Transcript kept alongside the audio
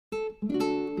The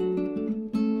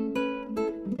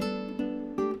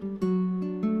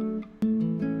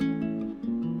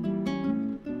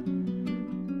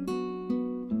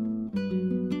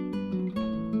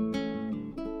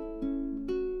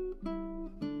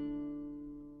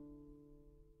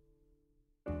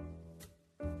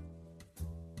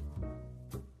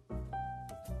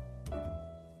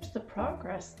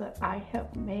progress that I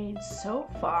have made so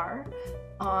far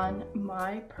on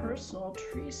my personal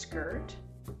tree skirt.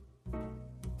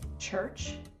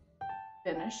 Church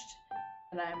finished,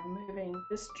 and I'm moving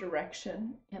this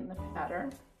direction in the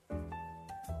pattern.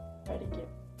 Try to get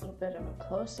a little bit of a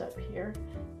close-up here.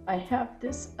 I have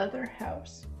this other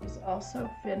house is also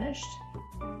finished.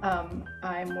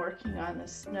 I'm working on the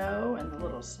snow and the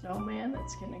little snowman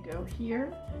that's going to go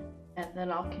here, and then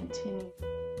I'll continue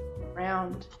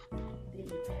around the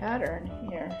pattern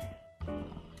here.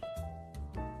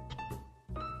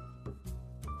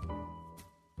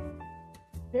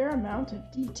 Fair amount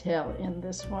of detail in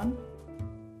this one.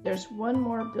 There's one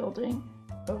more building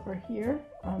over here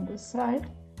on this side,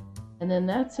 and then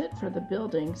that's it for the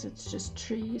buildings. It's just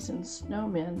trees and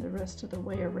snowmen the rest of the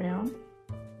way around.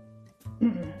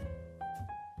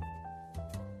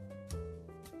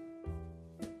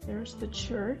 There's the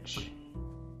church.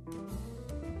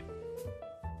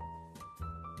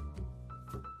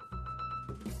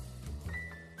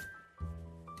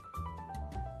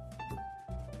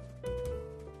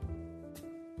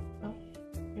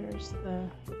 Here's the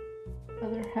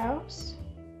other house.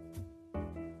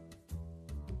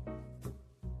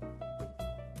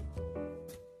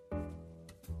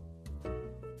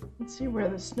 Let's see where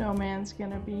the snowman's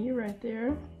gonna be, right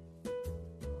there.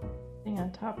 Sitting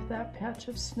on top of that patch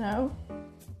of snow.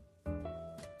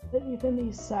 But even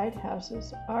these side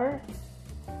houses are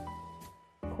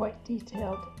quite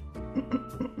detailed.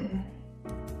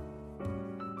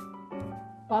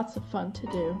 Lots of fun to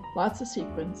do, lots of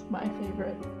sequins, my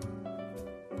favorite.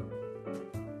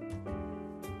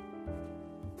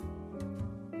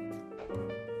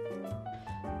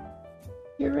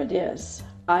 Here it is.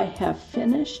 I have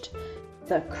finished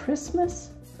the Christmas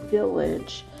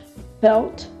Village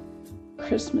felt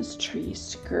Christmas tree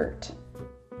skirt.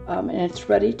 And it's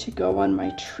ready to go on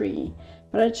my tree.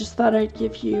 But I just thought I'd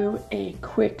give you a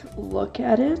quick look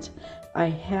at it. I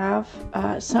have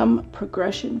some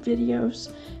progression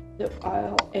videos that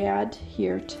I'll add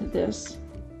here to this.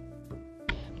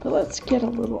 But let's get a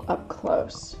little up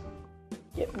close.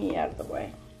 Get me out of the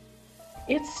way.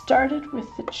 It started with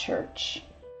the church,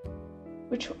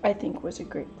 which I think was a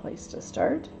great place to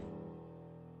start.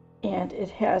 And it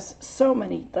has so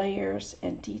many layers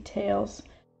and details.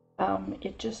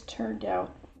 It just turned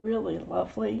out really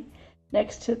lovely.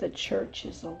 Next to the church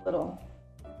is a little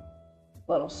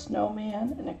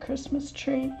snowman and a Christmas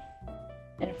tree.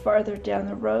 And farther down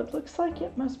the road, looks like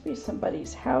it must be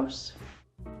somebody's house.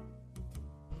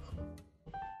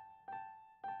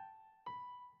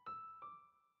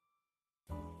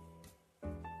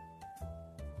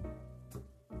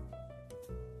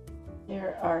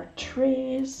 There are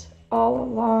trees all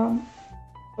along.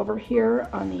 Over here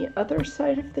on the other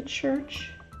side of the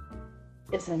church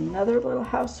is another little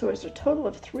house. So there's a total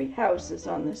of 3 houses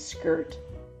on this skirt.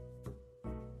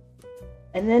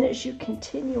 And then as you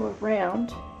continue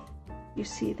around, you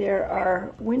see there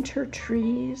are winter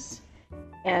trees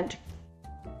and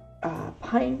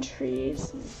pine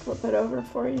trees. Let me flip it over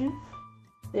for you.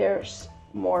 There's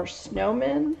more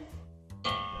snowmen.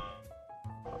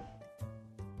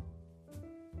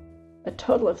 A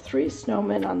total of 3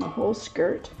 snowmen on the whole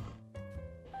skirt.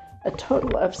 A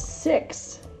total of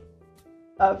 6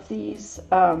 of these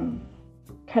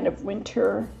kind of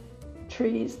winter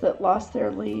trees that lost their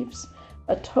leaves.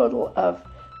 A total of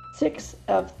 6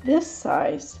 of this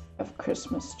size of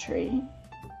Christmas tree.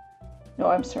 No,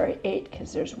 I'm sorry, 8,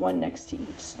 because there's one next to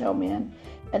each snowman.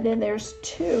 And then there's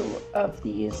 2 of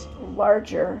these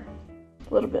larger,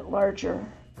 a little bit larger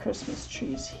Christmas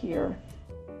trees here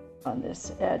on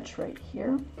this edge right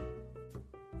here.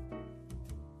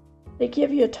 They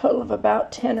give you a total of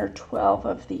about 10 or 12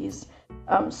 of these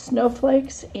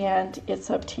snowflakes, and it's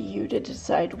up to you to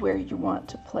decide where you want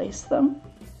to place them.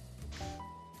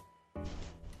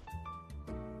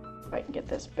 If I can get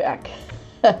this back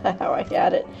how I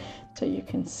had it so you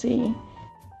can see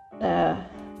the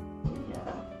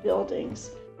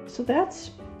buildings. So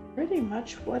that's pretty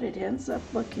much what it ends up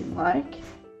looking like.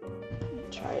 Let me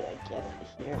try to get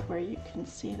it here where you can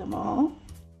see them all.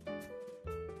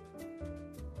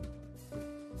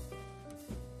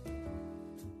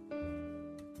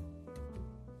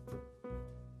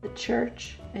 The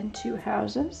church and 2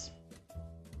 houses,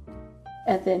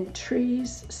 and then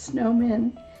trees,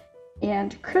 snowmen,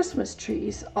 and Christmas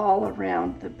trees all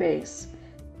around the base.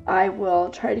 I will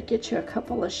try to get you a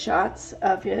couple of shots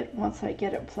of it once I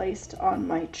get it placed on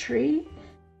my tree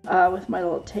with my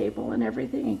little table and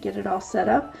everything and get it all set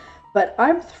up. But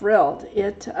I'm thrilled.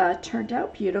 It turned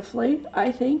out beautifully,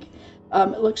 I think.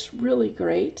 It looks really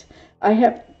great. I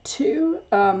have two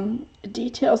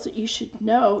details that you should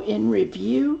know in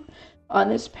review on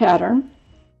this pattern.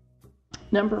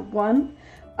 Number one,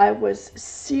 I was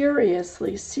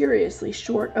seriously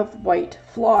short of white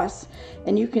floss,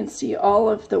 and you can see all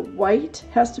of the white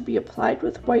has to be applied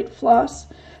with white floss.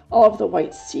 All of the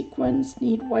white sequins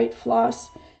need white floss,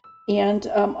 and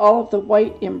all of the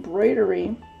white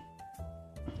embroidery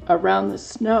around the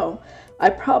snow. I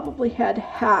probably had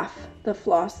half the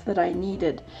floss that I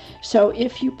needed. So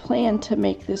if you plan to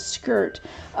make this skirt,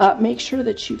 make sure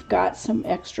that you've got some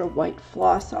extra white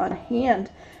floss on hand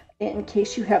in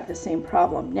case you have the same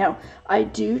problem. Now, I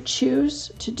do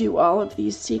choose to do all of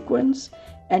these sequins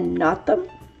and knot them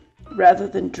rather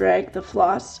than drag the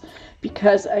floss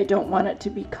because I don't want it to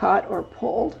be caught or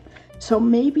pulled. So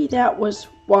maybe that was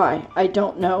why. I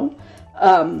don't know.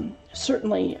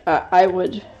 Certainly, I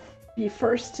would be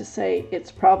first to say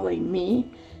it's probably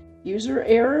me, user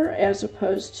error, as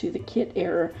opposed to the kit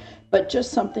error, but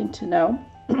just something to know.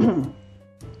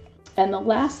 And the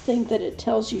last thing that it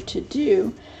tells you to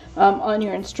do on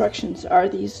your instructions are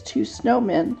these two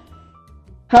snowmen.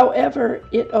 However,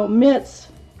 it omits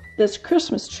this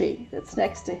Christmas tree that's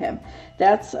next to him.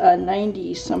 That's a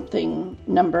 90-something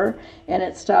number, and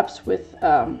it stops with,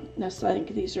 I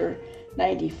think these are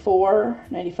 94,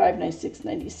 95, 96,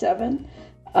 97.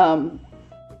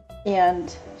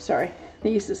 And, sorry,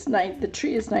 the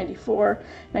tree is 94,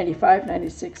 95,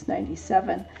 96,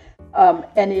 97.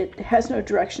 And it has no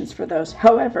directions for those.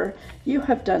 However, you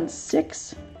have done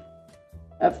 6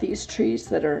 of these trees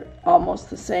that are almost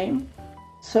the same.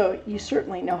 So you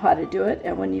certainly know how to do it.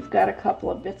 And when you've got a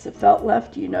couple of bits of felt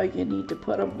left, you know you need to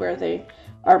put them where they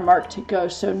are marked to go.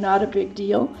 So not a big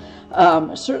deal.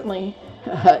 Certainly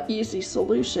easy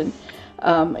solution,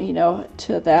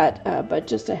 to that. But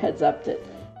just a heads up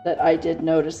that I did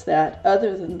notice that.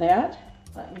 Other than that,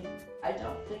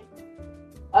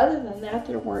 Other than that,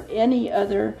 there weren't any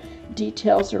other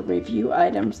details or review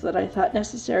items that I thought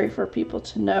necessary for people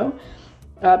to know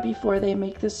before they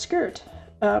make this skirt.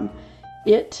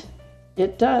 It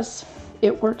does.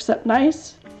 It works up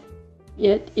nice.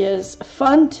 It is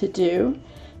fun to do.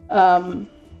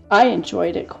 I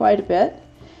enjoyed it quite a bit,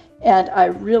 and I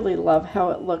really love how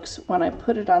it looks when I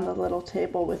put it on the little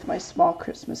table with my small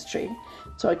Christmas tree.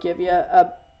 So I'll give you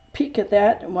a peek at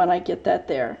that when I get that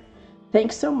there.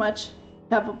 Thanks so much.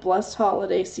 Have a blessed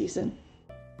holiday season.